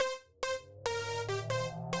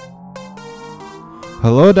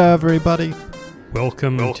Hello to everybody.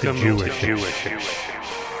 Welcome to Jewish.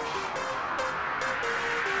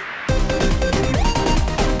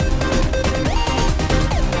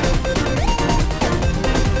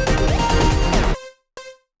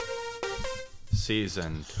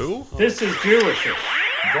 Season 2? This is Jewish.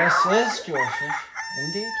 This is Jewish,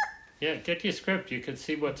 indeed. Yeah, get your script. You can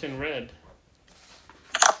see what's in red.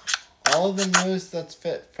 All the news that's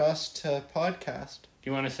fit for us to podcast. Do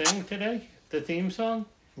you want to sing today? The theme song?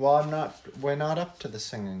 Well, we're not up to the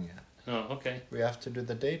singing yet. Oh, okay. We have to do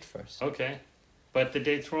the date first. Okay. But the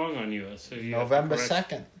date's wrong on yours. So you November have to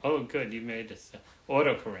correct. 2nd. Oh, good. You made it.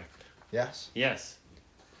 Autocorrect. Yes. Yes.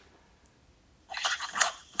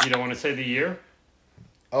 You don't want to say the year?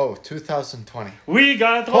 Oh, 2020. We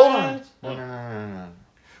got Hold what? on. Oh. No.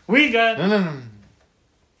 We got. No.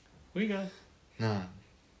 We got. No.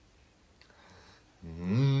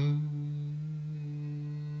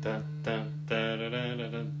 Dun, dun, da, da, da, da,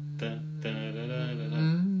 da, da, da, da, da, da.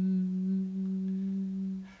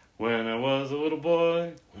 When I was a little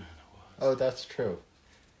boy. Oh, that's true.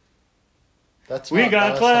 That's We not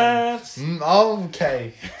got that claps. song.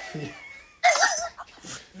 Okay.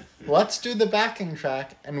 Let's do the backing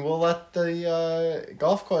track, and we'll let the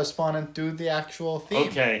golf correspondent do the actual theme.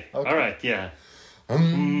 Okay. All right. Yeah.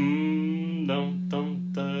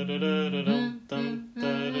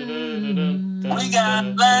 We got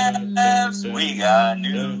laughs, we got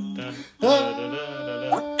news, we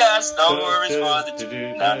got stories for the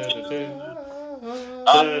two not to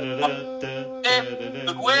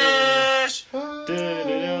wish.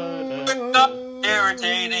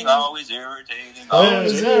 Irritating, always irritating,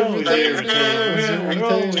 Always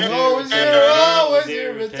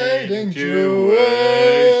irritating,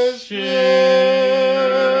 Jewish.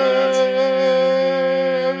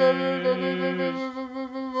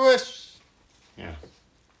 Yeah.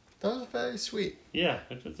 That was very sweet. Yeah,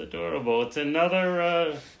 it was adorable. It's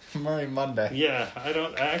another. Merry Monday. Yeah, I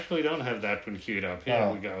actually don't have that one queued up. Here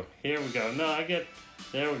Oh. we go. No, I get.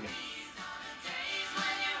 There we go.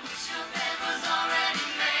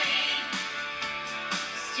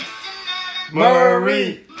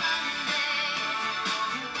 Murray.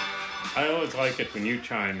 I always like it when you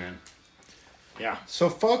chime in. Yeah. So,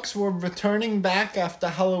 folks, we're returning back after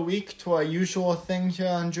Halloween to our usual thing here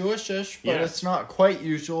on Jewishish, but Yes. it's not quite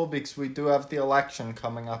usual because we do have the election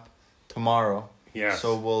coming up tomorrow. Yes.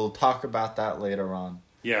 So we'll talk about that later on.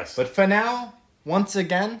 Yes. But for now, once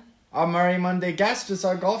again, our Murray Monday guest is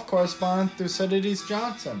our golf correspondent, Thucydides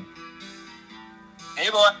Johnson. Hey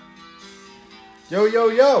boy, Yo.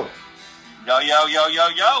 yo.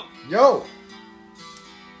 Yo!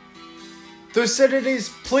 Thucydides,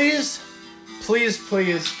 please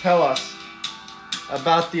tell us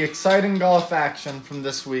about the exciting golf action from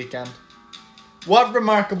this weekend. What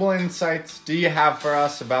remarkable insights do you have for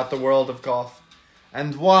us about the world of golf?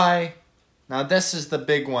 And why, now this is the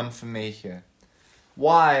big one for me here,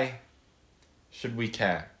 why should we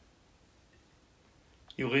care?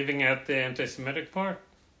 You leaving out the anti-Semitic part?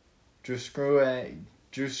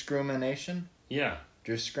 Discrimination? Yeah.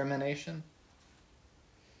 Discrimination?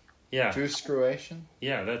 Yeah. Discrimination?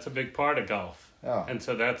 Yeah, that's a big part of golf. Oh. And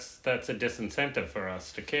so that's a disincentive for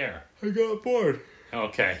us to care. I got bored.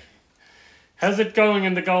 Okay. How's it going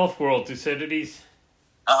in the golf world, Thucydides?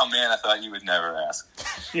 Oh man, I thought you would never ask.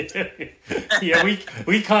 Yeah,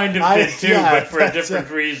 we kind of did too, but for a different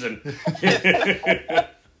reason.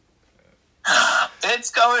 It's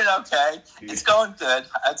going okay. It's going good.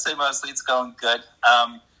 I'd say mostly it's going good.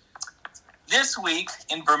 This week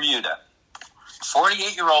in Bermuda,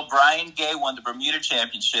 48-year-old Brian Gay won the Bermuda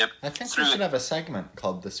Championship. I think we should have a segment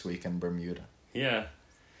called This Week in Bermuda. Yeah.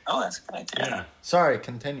 Oh, that's a good idea. Yeah. Sorry,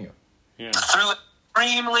 continue. Yeah. Through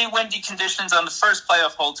extremely windy conditions on the first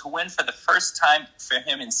playoff hole to win for the first time for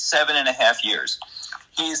him in 7.5 years.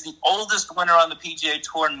 He is the oldest winner on the PGA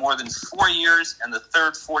Tour in more than 4 years and the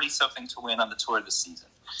third 40-something to win on the tour this season.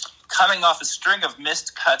 Coming off a string of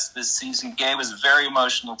missed cuts this season, Gay was very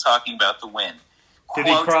emotional talking about the win. Did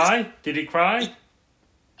he cry?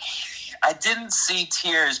 I didn't see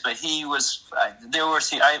tears, but he was. I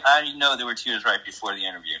know there were tears right before the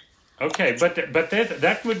interview. Okay, but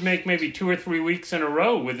that would make maybe 2 or 3 weeks in a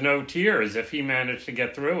row with no tears if he managed to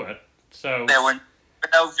get through it. So There were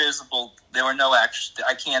no visible. There were no actual.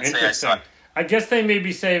 I can't say I saw. I guess they may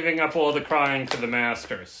be saving up all the crying for the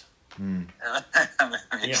Masters. Maybe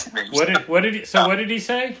Yeah. so. What did he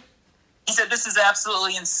say? He said, "This is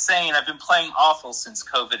absolutely insane. I've been playing awful since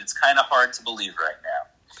COVID. It's kind of hard to believe right now."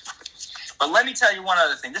 But let me tell you one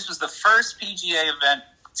other thing. This was the first PGA event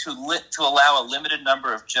to allow a limited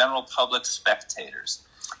number of general public spectators.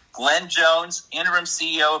 Glenn Jones, interim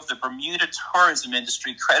CEO of the Bermuda tourism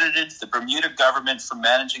industry, credited the Bermuda government for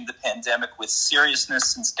managing the pandemic with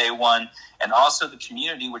seriousness since day one, and also the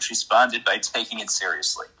community, which responded by taking it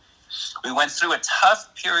seriously. We went through a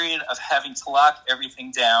tough period of having to lock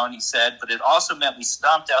everything down, he said, but it also meant we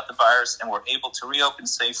stomped out the virus and were able to reopen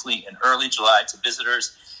safely in early July to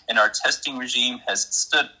visitors, and our testing regime has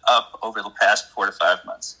stood up over the past 4 to 5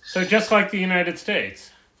 months. So just like the United States.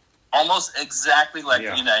 Almost exactly like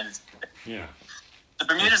the United States. Yeah. The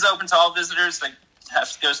Bermuda's open to all visitors. They have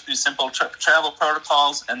to go through simple travel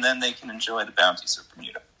protocols, and then they can enjoy the bounties of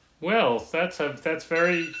Bermuda. Well, that's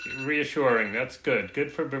very reassuring. That's good.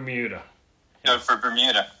 Good for Bermuda. Good for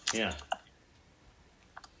Bermuda. Yeah.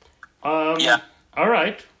 Yeah. All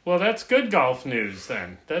right. Well, that's good golf news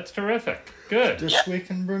then. That's terrific. Good. This week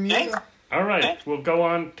in Bermuda. All right. We'll go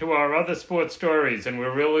on to our other sports stories, and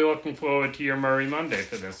we're really looking forward to your Murray Monday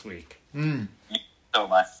for this week. So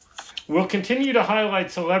much. We'll continue to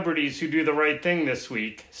highlight celebrities who do the right thing this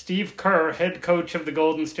week. Steve Kerr, head coach of the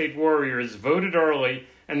Golden State Warriors, voted early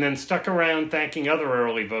and then stuck around thanking other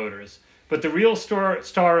early voters. But the real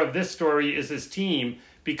star of this story is his team,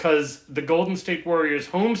 because the Golden State Warriors'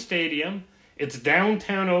 home stadium, its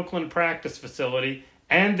downtown Oakland practice facility,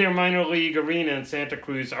 and their minor league arena in Santa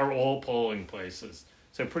Cruz are all polling places.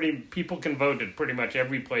 So people can vote at pretty much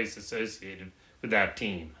every place associated with that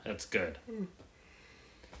team. That's good.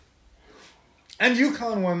 And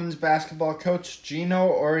UConn women's basketball coach Gino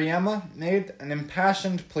Auriemma made an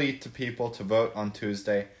impassioned plea to people to vote on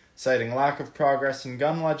Tuesday, citing lack of progress in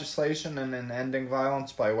gun legislation and in ending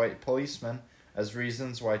violence by white policemen as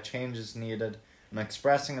reasons why change is needed, and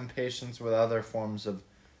expressing impatience with other forms of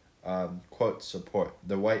quote, support.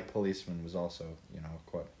 The white policeman was also, a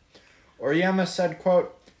quote. Auriemma said,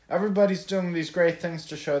 quote, "Everybody's doing these great things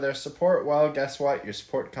to show their support. Well, guess what? Your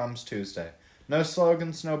support comes Tuesday. No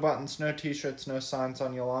slogans, no buttons, no t-shirts, no signs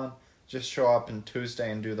on your lawn. Just show up on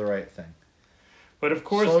Tuesday and do the right thing." But of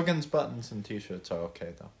course, slogans, buttons, and t-shirts are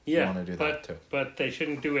okay, though. Yeah, you want to do that too. But they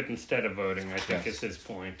shouldn't do it instead of voting, I think, is his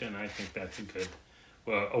point, and I think that's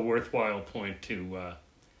a worthwhile point to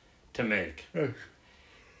make. Wait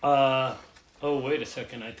a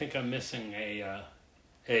second. I think I'm missing a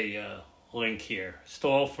link here.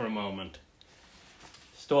 Stall for a moment.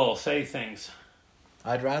 Stall, say things.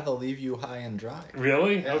 I'd rather leave you high and dry.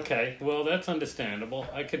 Really? Yeah. Okay. Well, that's understandable.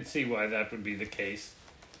 I could see why that would be the case.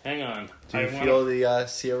 Hang on. Do you feel the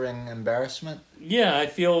searing embarrassment? Yeah, I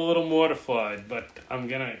feel a little mortified, but I'm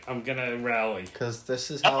gonna rally. Because this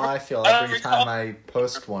is how I feel every time I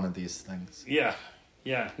post one of these things. Yeah.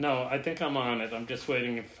 No, I think I'm on it. I'm just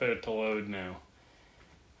waiting for it to load now.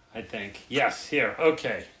 I think. Yes, here.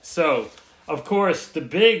 Okay. So, of course, the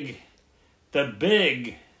big. No,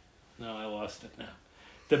 I lost it now.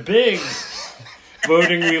 The big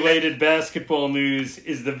voting-related basketball news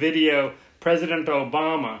is the video President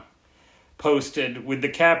Obama posted with the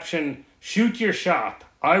caption, "Shoot your shot,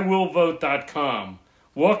 IWillVote.com."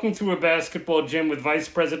 Walking through a basketball gym with Vice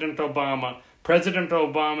President Obama, with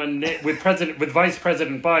Vice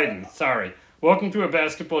President Biden, sorry. Walking through a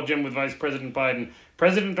basketball gym with Vice President Biden,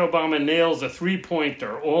 President Obama nails a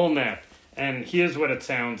three-pointer, all net. And here's what it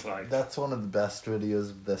sounds like. That's one of the best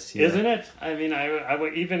videos of this year. Isn't it? I mean, I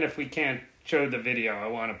even if we can't show the video, I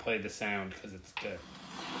want to play the sound because it's good.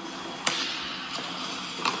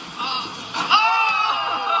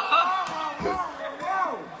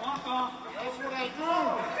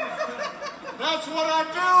 That's what I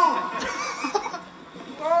do!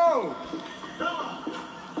 Oh!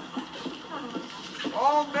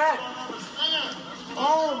 Oh, man!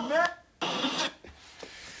 Oh, man!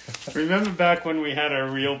 Remember back when we had our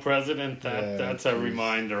real president? That's a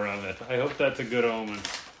reminder of it. I hope that's a good omen.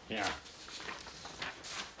 Yeah.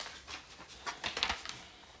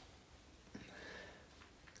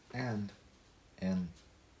 And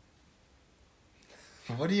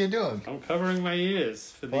what are you doing? I'm covering my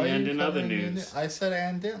ears for the end in other news. I said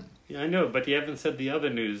and in. Yeah, I know, but you haven't said the other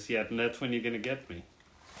news yet, and that's when you're going to get me.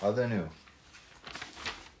 Other news.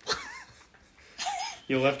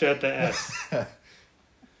 You left out the S.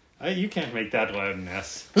 You can't make that loud an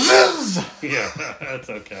S. Zzz! Yeah, that's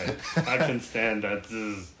okay. I can stand that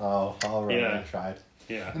zzz. Oh, all right, Yeah. I tried.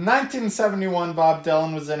 Yeah. In 1971, Bob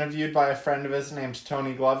Dylan was interviewed by a friend of his named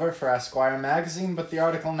Tony Glover for Esquire magazine, but the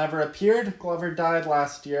article never appeared. Glover died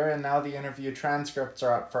last year, and now the interview transcripts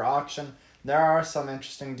are up for auction. There are some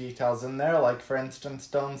interesting details in there, like, for instance,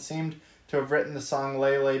 Dylan seemed to have written the song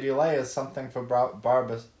Lay Lady Lay as something for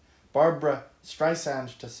Barbra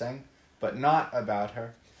Streisand to sing, but not about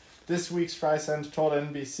her. This week, Streisand told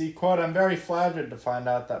NBC, quote, "I'm very flattered to find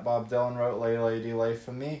out that Bob Dylan wrote Lay Lady Lay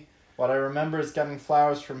for me. What I remember is getting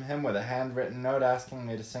flowers from him with a handwritten note asking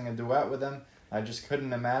me to sing a duet with him. I just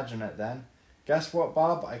couldn't imagine it then. Guess what,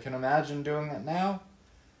 Bob? I can imagine doing it now.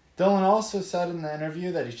 Dylan also said in the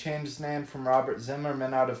interview that he changed his name from Robert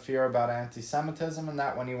Zimmerman out of fear about anti-Semitism, and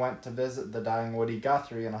that when he went to visit the dying Woody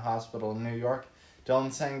Guthrie in a hospital in New York,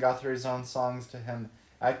 Dylan sang Guthrie's own songs to him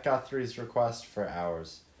at Guthrie's request for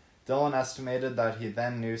hours. Dylan estimated that he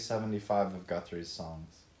then knew 75 of Guthrie's songs.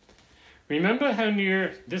 Remember how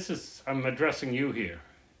near, I'm addressing you here.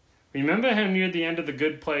 Remember how near the end of The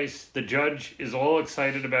Good Place, the judge is all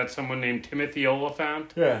excited about someone named Timothy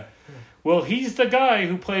Olyphant? Yeah. Well, he's the guy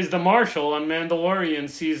who plays the Marshal on Mandalorian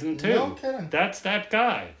Season 2. No kidding. That's that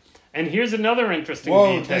guy. And here's another interesting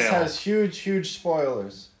Whoa, detail. this has huge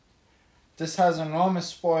spoilers. This has enormous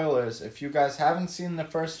spoilers. If you guys haven't seen the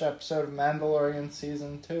first episode of Mandalorian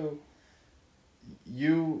Season 2,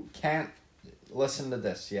 you can't listen to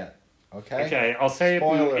this yet. Okay? Okay, I'll say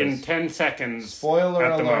Spoilers. it in 10 seconds Spoiler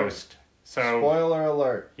at the alert. most. So, Spoiler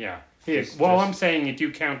alert. yeah. Here, Just- I'm saying it,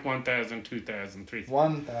 you count 1,000, 2,000, 3,000.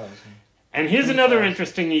 1,000. And here's another 3,000.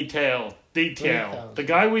 interesting detail. 3,000. The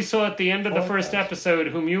guy we saw at the end of the first 4,000. episode,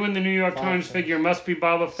 whom you in the New York Times 5,000. figure must be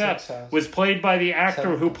Boba Fett, 6,000. was played by the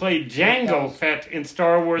actor who 7,000. played Jango 8,000. Fett in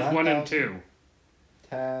Star Wars 1 and 1,000. 2.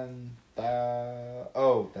 10,000.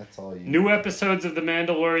 Oh, that's all you New episodes of The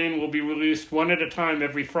Mandalorian will be released one at a time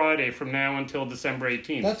every Friday from now until December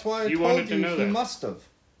 18th. That's why I you told wanted to you know he that. must have.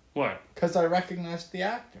 What? Because I recognized the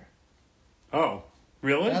actor. Oh,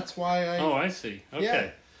 really? That's why I... Oh, I see. Okay. Yeah.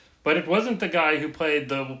 But it wasn't the guy who played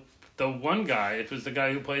the one guy. It was the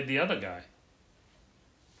guy who played the other guy.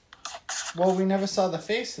 Well, we never saw the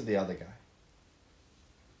face of the other guy.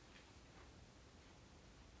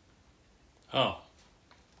 Oh.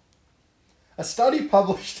 A study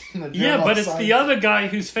published in the journal Yeah, but it's Science... the other guy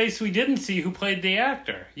whose face we didn't see who played the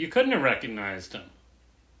actor. You couldn't have recognized him.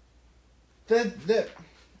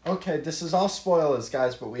 Okay, this is all spoilers,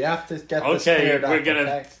 guys, but we have to get this Okay, cleared up. we're gonna...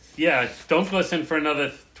 Okay? Yeah, don't listen for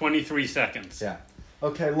another 23 seconds. Yeah.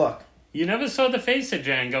 Okay, look. You never saw the face of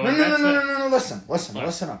Django. No, listen, What?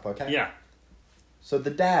 listen up, okay? Yeah, So the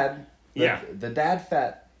dad, Yeah. the dad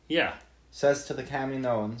Fett yeah, says to the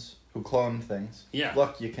Kaminoans who clone things, yeah.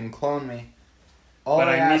 look, you can clone me. All But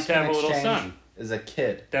I I need ask to have in a little exchange son. is a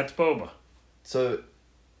kid. That's Boba. So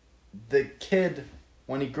the kid,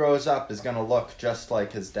 when he grows up, is going to look just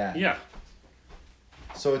like his dad. Yeah.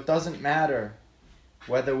 So it doesn't matter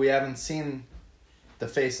whether we haven't seen the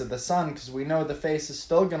face of the son, because we know the face is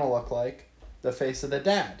still going to look like the face of the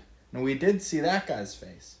dad. And we did see that guy's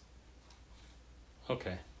face.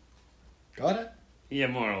 Okay. Got it? Yeah,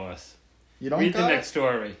 more or less. You don't Read the got next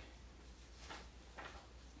story. it?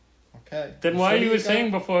 Okay. Then why So you you were got-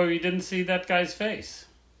 saying before we didn't see that guy's face?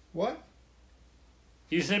 What?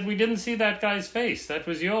 You said we didn't see that guy's face. That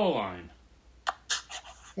was your line.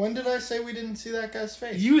 When did I say we didn't see that guy's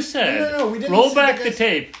face? You said. No, we didn't Roll see back the the guy's-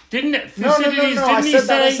 tape. Didn't it? No, Thucydides, I didn't he said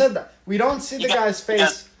that, I say? said that. We don't see the got- guy's you got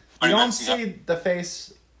face. We 20 don't minutes, you got- see the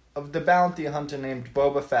face of the bounty hunter named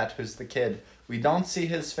Boba Fett, who's the kid. We don't see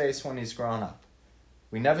his face when he's grown up.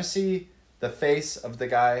 We never see the face of the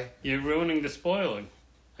guy. You're ruining the spoiling.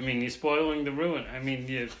 I mean, you're spoiling the ruin. I mean,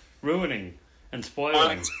 you're ruining and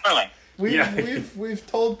spoiling. Spoiling. We've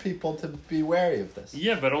told people to be wary of this.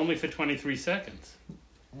 Yeah, but only for 23 seconds.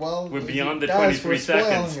 Well, We're beyond the guys, 23 we're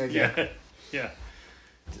spoiling seconds. again. Yeah, yeah.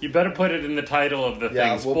 You better put it in the title of the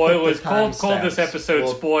Yeah, thing. we'll put the Spoilers. Call this timestamps. episode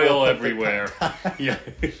We'll "Spoil put the Everywhere." Yeah,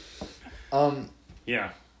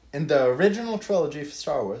 yeah. In the original trilogy for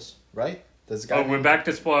Star Wars, right? There's a guy Oh, we're named- back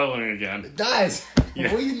to spoiling again. Guys,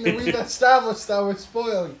 Yeah. we've established that we're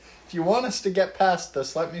spoiling. If you want us to get past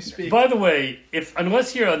this, let me speak. By the way,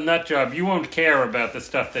 unless you're a nut job, you won't care about the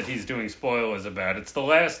stuff that he's doing spoilers about. It's the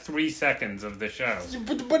last 3 seconds of the show.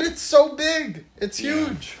 But it's so big. It's Yeah.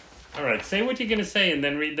 huge. All right, say what you're gonna say, and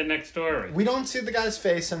then read the next story. We don't see the guy's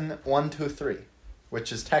face in 1, 2, 3,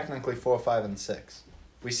 which is technically 4, 5, and 6.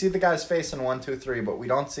 We see the guy's face in 1, 2, 3, but we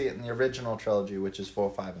don't see it in the original trilogy, which is 4,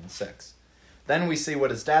 5, and 6. Then we see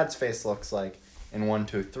what his dad's face looks like in 1,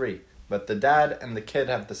 2, 3. But the dad and the kid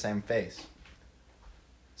have the same face.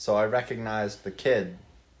 So I recognized the kid,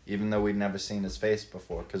 even though we'd never seen his face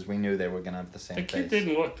before, because we knew they were going to have the same The face. kid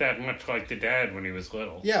didn't look that much like the dad when he was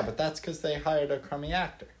little. Yeah, but that's because they hired a crummy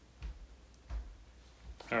actor.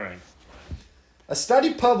 All right. A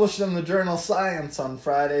study published in the journal Science on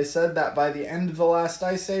Friday said that by the end of the last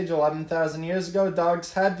ice age, 11,000 years ago,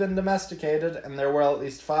 dogs had been domesticated, and there were at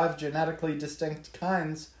least 5 genetically distinct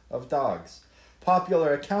kinds of dogs.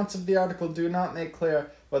 Popular accounts of the article do not make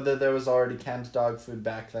clear whether there was already canned dog food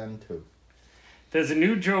back then, too. There's a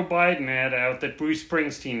new Joe Biden ad out that Bruce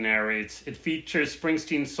Springsteen narrates. It features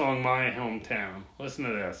Springsteen's song My Hometown. Listen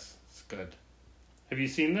to this. It's good. Have you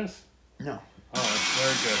seen this? No. Oh, it's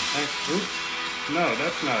very good. Oops. No,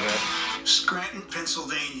 that's not it. Scranton,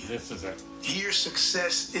 Pennsylvania. This is it. Here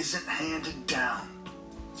success isn't handed down.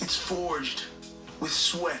 It's forged with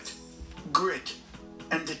sweat, grit,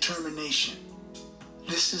 and determination.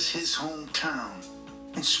 This is his hometown.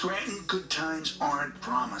 In Scranton, good times aren't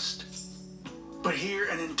promised. But here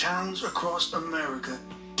and in towns across America,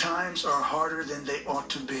 times are harder than they ought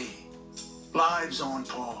to be. Lives on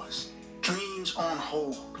pause, dreams on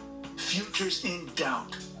hold, futures in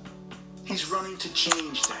doubt. He's running to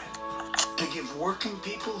change that, to give working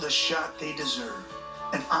people the shot they deserve,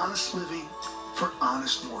 an honest living for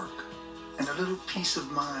honest work, and a little peace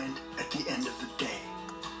of mind at the end of the day.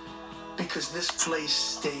 Because this place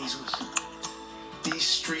stays with him. These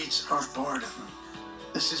streets are part of him.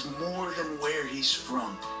 This is more than where he's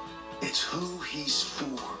from. It's who he's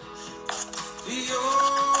for. This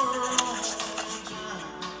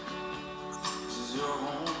is your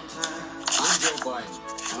hometown. I'm Joe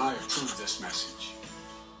Biden, and I approve this message.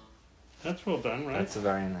 That's well done, right? That's a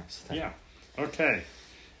very nice thing. Yeah. Okay.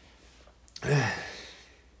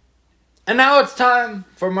 And now it's time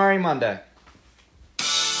for Murray Monday.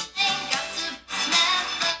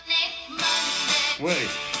 Wait.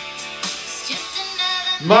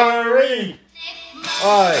 Murray! Oi!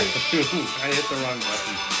 I hit the wrong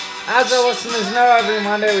button. As our listeners know, every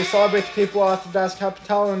Monday we celebrate the people off the Das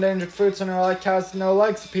Capitale, endangered fruits, and our like cows with no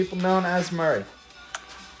legs, the people known as Murray.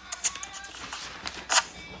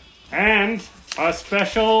 And our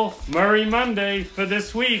special Murray Monday for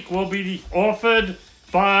this week will be offered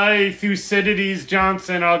by Thucydides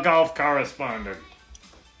Johnson, our golf correspondent.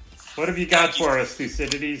 What have you got for us,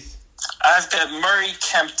 Thucydides? I've got Murray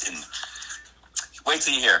Kempton. Wait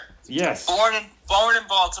till you hear. Yes. Born in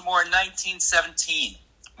Baltimore in 1917.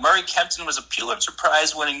 Murray Kempton was a Pulitzer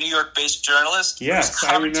Prize-winning New York-based journalist. Yes,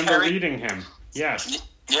 I remember reading him. Yes.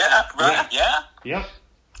 Yeah, right? Yeah? Yep.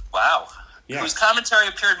 Wow. Yeah. Whose commentary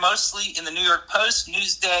appeared mostly in the New York Post,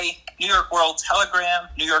 Newsday, New York World Telegram,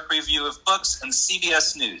 New York Review of Books, and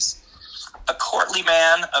CBS News. A courtly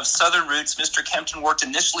man of Southern roots, Mr. Kempton worked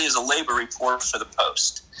initially as a labor reporter for the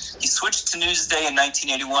Post. He switched to Newsday in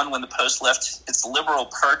 1981 when the Post left its liberal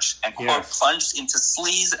perch and, quote, plunged into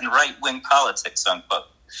sleaze and right-wing politics, unquote.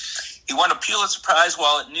 He won a Pulitzer Prize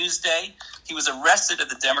while at Newsday. He was arrested at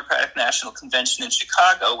the Democratic National Convention in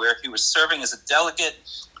Chicago, where he was serving as a delegate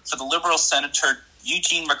for the liberal Senator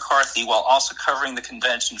Eugene McCarthy while also covering the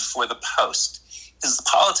convention for the Post. His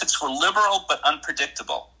politics were liberal but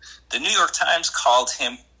unpredictable. The New York Times called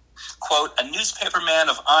him, quote, a newspaper man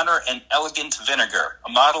of honor and elegant vinegar, a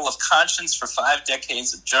model of conscience for 5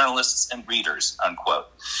 decades of journalists and readers, unquote.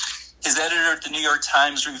 His editor at the New York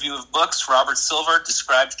Times Review of Books, Robert Silver,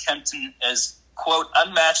 described Kempton as, quote,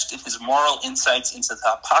 unmatched in his moral insights into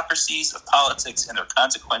the hypocrisies of politics and their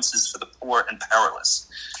consequences for the poor and powerless.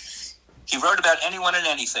 He wrote about anyone and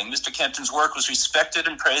anything. Mr. Kempton's work was respected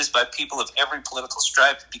and praised by people of every political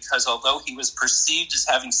stripe because although he was perceived as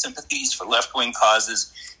having sympathies for left-wing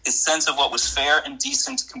causes, his sense of what was fair and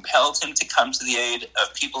decent compelled him to come to the aid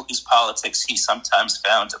of people whose politics he sometimes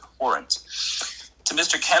found abhorrent. To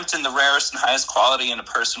Mr. Kempton, the rarest and highest quality in a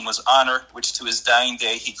person was honor, which to his dying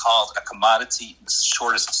day he called a commodity in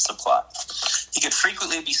shortest supply. He could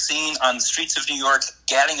frequently be seen on the streets of New York,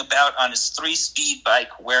 gadding about on his 3-speed bike,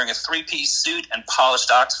 wearing a 3-piece suit and polished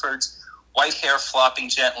Oxfords, white hair flopping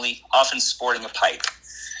gently, often sporting a pipe.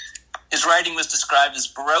 His writing was described as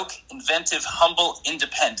baroque, inventive, humble,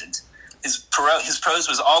 independent. His prose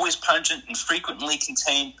was always pungent and frequently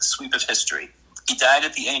contained the sweep of history. He died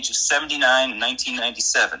at the age of 79 in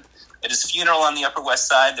 1997. At his funeral on the Upper West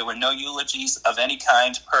Side, there were no eulogies of any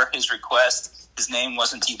kind per his request. His name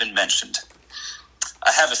wasn't even mentioned.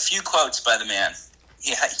 I have a few quotes by the man.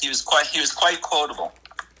 He was quite quotable.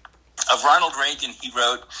 Of Ronald Reagan, he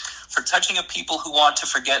wrote, for touching a people who want to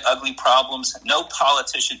forget ugly problems, no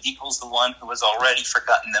politician equals the one who has already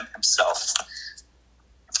forgotten them himself.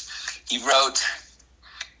 He wrote,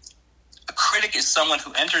 a critic is someone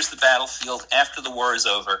who enters the battlefield after the war is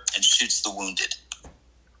over and shoots the wounded.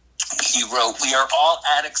 He wrote, we are all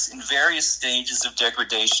addicts in various stages of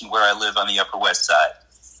degradation where I live on the Upper West Side.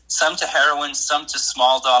 Some to heroin, some to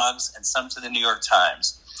small dogs, and some to the New York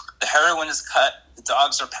Times. The heroin is cut, the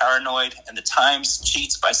dogs are paranoid, and the Times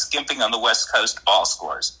cheats by skimping on the West Coast ball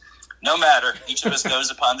scores. No matter, each of us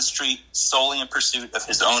goes upon the street solely in pursuit of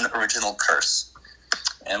his own original curse.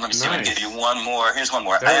 And let me see if I can give you one more. Here's one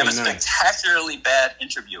more. I am a spectacularly bad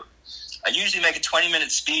interviewer. I usually make a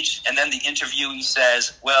 20-minute speech, and then the interviewee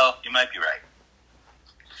says, well, you might be right.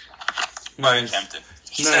 Murray Nice. Kempton.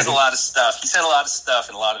 He Nice. says a lot of stuff. He said a lot of stuff,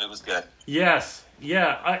 and a lot of it was good. Yes,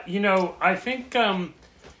 yeah. I think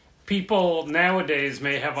people nowadays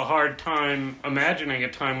may have a hard time imagining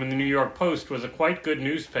a time when the New York Post was a quite good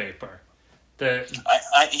newspaper.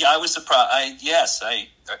 I was surprised.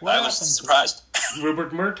 I was surprised.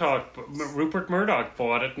 Rupert Murdoch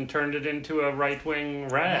bought it and turned it into a right-wing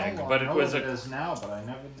rag, No, but I it know was what it is now, but I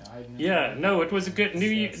never. Yeah, no, it was a good. New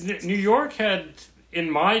York had,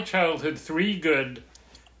 in my childhood, 3 good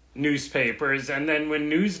newspapers, and then when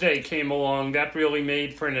Newsday came along, that really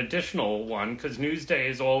made for an additional one, because Newsday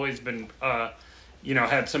has always been,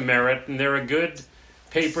 had some merit, and there are good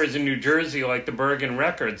papers in New Jersey like the Bergen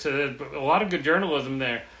Record, so there's a lot of good journalism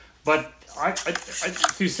there. But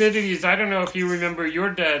Thucydides, I don't know if you remember your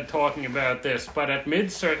dad talking about this, but at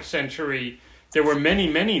mid-century, there were many,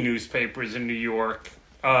 many newspapers in New York,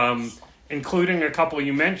 including a couple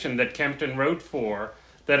you mentioned that Kempton wrote for,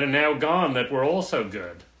 that are now gone, that were also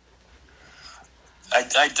good.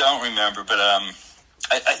 I don't remember, but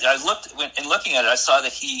I looked in looking at it. I saw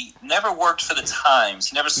that he never worked for the Times.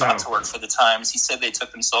 He never sought to work for the Times. He said they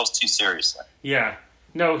took themselves too seriously. Yeah.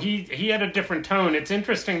 No, he had a different tone. It's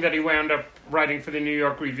interesting that he wound up writing for the New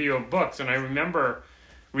York Review of Books, and I remember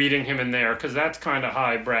reading him in there, because that's kind of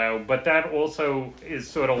highbrow, but that also is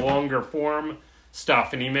sort of longer form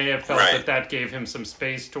stuff, and he may have felt that gave him some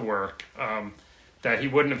space to work that he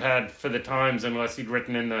wouldn't have had for the Times unless he'd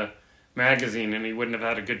written in the magazine, and he wouldn't have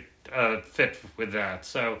had a good fit with that.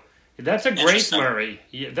 So that's a great Murray.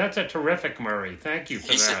 That's a terrific Murray. Thank you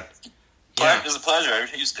for that. It was a pleasure.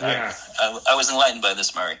 I was enlightened by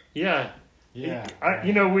this Murray. Yeah. Yeah.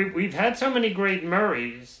 We've had so many great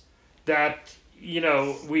Murrays that,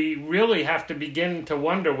 we really have to begin to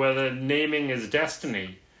wonder whether naming is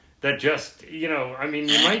destiny. That just, you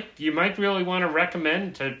might really want to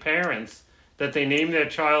recommend to parents that they name their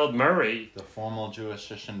child Murray. The formal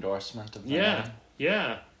Jewish endorsement of the Yeah, name.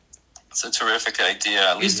 yeah. It's a terrific idea.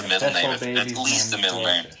 At least the middle name. At least the middle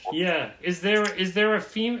name. Yeah. Is there a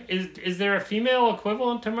female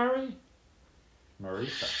equivalent to Murray?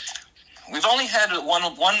 Marita. We've only had one.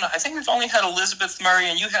 I think we've only had Elizabeth Murray,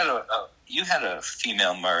 and you had a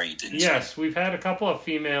female Murray, didn't you? Yes, we've had a couple of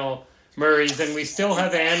female Murrays, and we still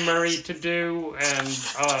have Anne Murray to do, and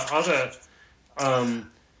other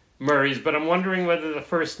Murrays. But I'm wondering whether the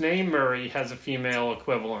first name Murray has a female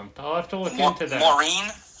equivalent. I'll have to look into that.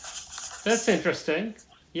 Maureen. That's interesting.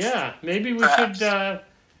 Yeah, maybe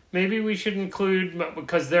we should include,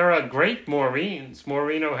 because there are great Maureens.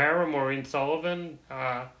 Maureen O'Hara, Maureen Sullivan.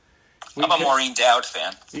 I'm a Maureen Dowd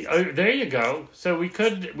fan. There you go. So we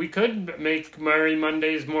could make Murray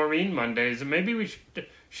Mondays Maureen Mondays, and maybe we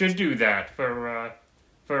should do that for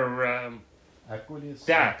Equity is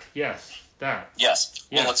that. Yes, that. Yes.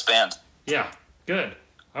 Yes. We'll expand. Yeah. Good.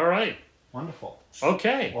 All right. wonderful.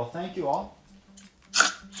 Okay. Well, thank you all.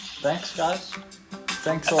 Thanks, guys.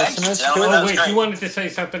 Thanks, Thank you, listeners. gentlemen. Oh, That was wait. great. You wanted to say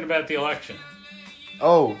something about the election?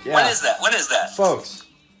 Oh, yeah. When is that? When is that? Folks.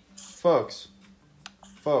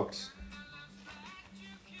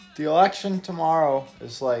 The election tomorrow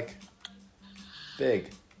is,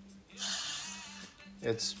 big.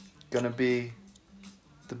 It's gonna be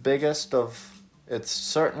it's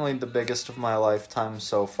certainly the biggest of my lifetime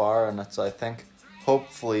so far, and it's, I think,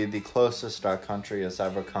 hopefully the closest our country has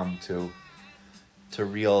ever come to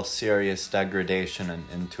real serious degradation and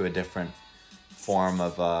into a different form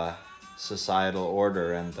of societal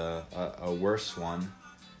order, and a worse one.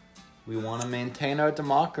 We want to maintain our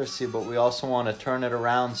democracy, but we also want to turn it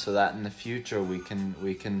around so that in the future we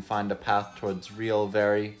can find a path towards real,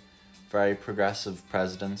 very, very progressive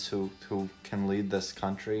presidents who can lead this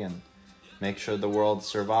country and make sure the world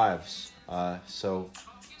survives. So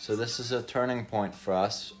this is a turning point for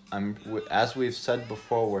us. As we've said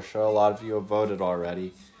before, we're sure a lot of you have voted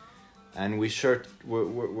already, and we're sure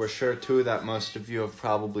too that most of you have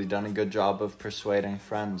probably done a good job of persuading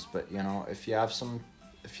friends. But if you have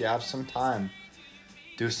some time,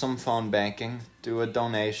 do some phone banking, do a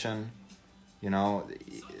donation.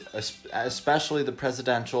 Especially the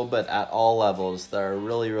presidential, but at all levels. There are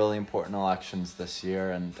really, really important elections this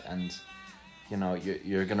year, and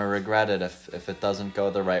you're gonna regret it if it doesn't go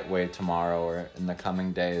the right way tomorrow or in the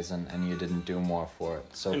coming days, and you didn't do more for it.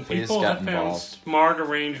 So And please people get have found involved. smart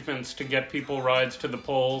arrangements to get people rides to the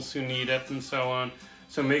polls who need it and so on.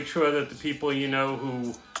 So make sure that the people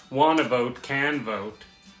who want to vote can vote,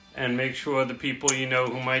 and make sure the people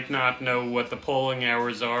who might not know what the polling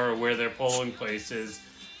hours are or where their polling place is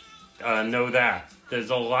know that.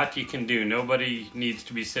 There's a lot you can do. Nobody needs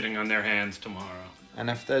to be sitting on their hands tomorrow. And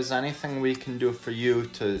if there's anything we can do for you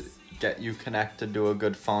to get you connected to a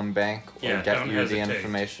good phone bank or get don't you the hesitate.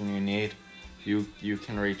 information you need, you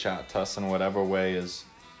can reach out to us in whatever way is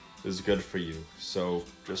good for you. So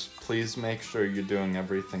just please make sure you're doing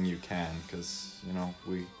everything you can, because, you know,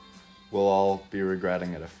 we'll all be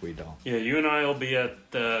regretting it if we don't. Yeah, you and I will be at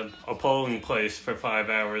a polling place for 5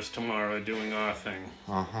 hours tomorrow doing our thing.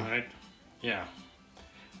 Right? Yeah.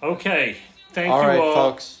 Okay. Thank you all. All right,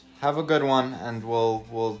 folks. Have a good one, and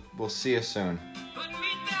we'll see you soon. Put me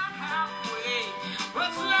down halfway.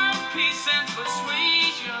 What's love, peace, and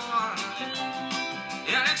persuasion?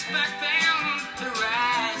 And expect them to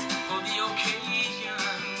rise for the occasion.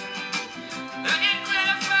 They get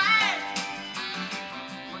gratified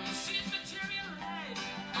when you see it materialize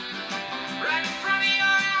right in front of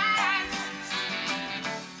your eyes.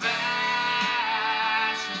 By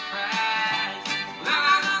surprise. La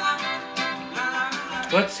la la la. La la la.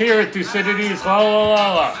 Let's hear it, Thucydides. La la la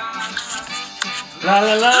la. La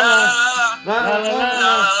la la la.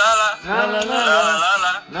 La la la la.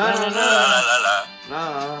 La la la la.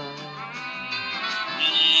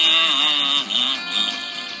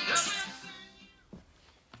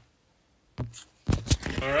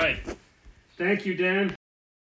 All right. Thank you, Dan.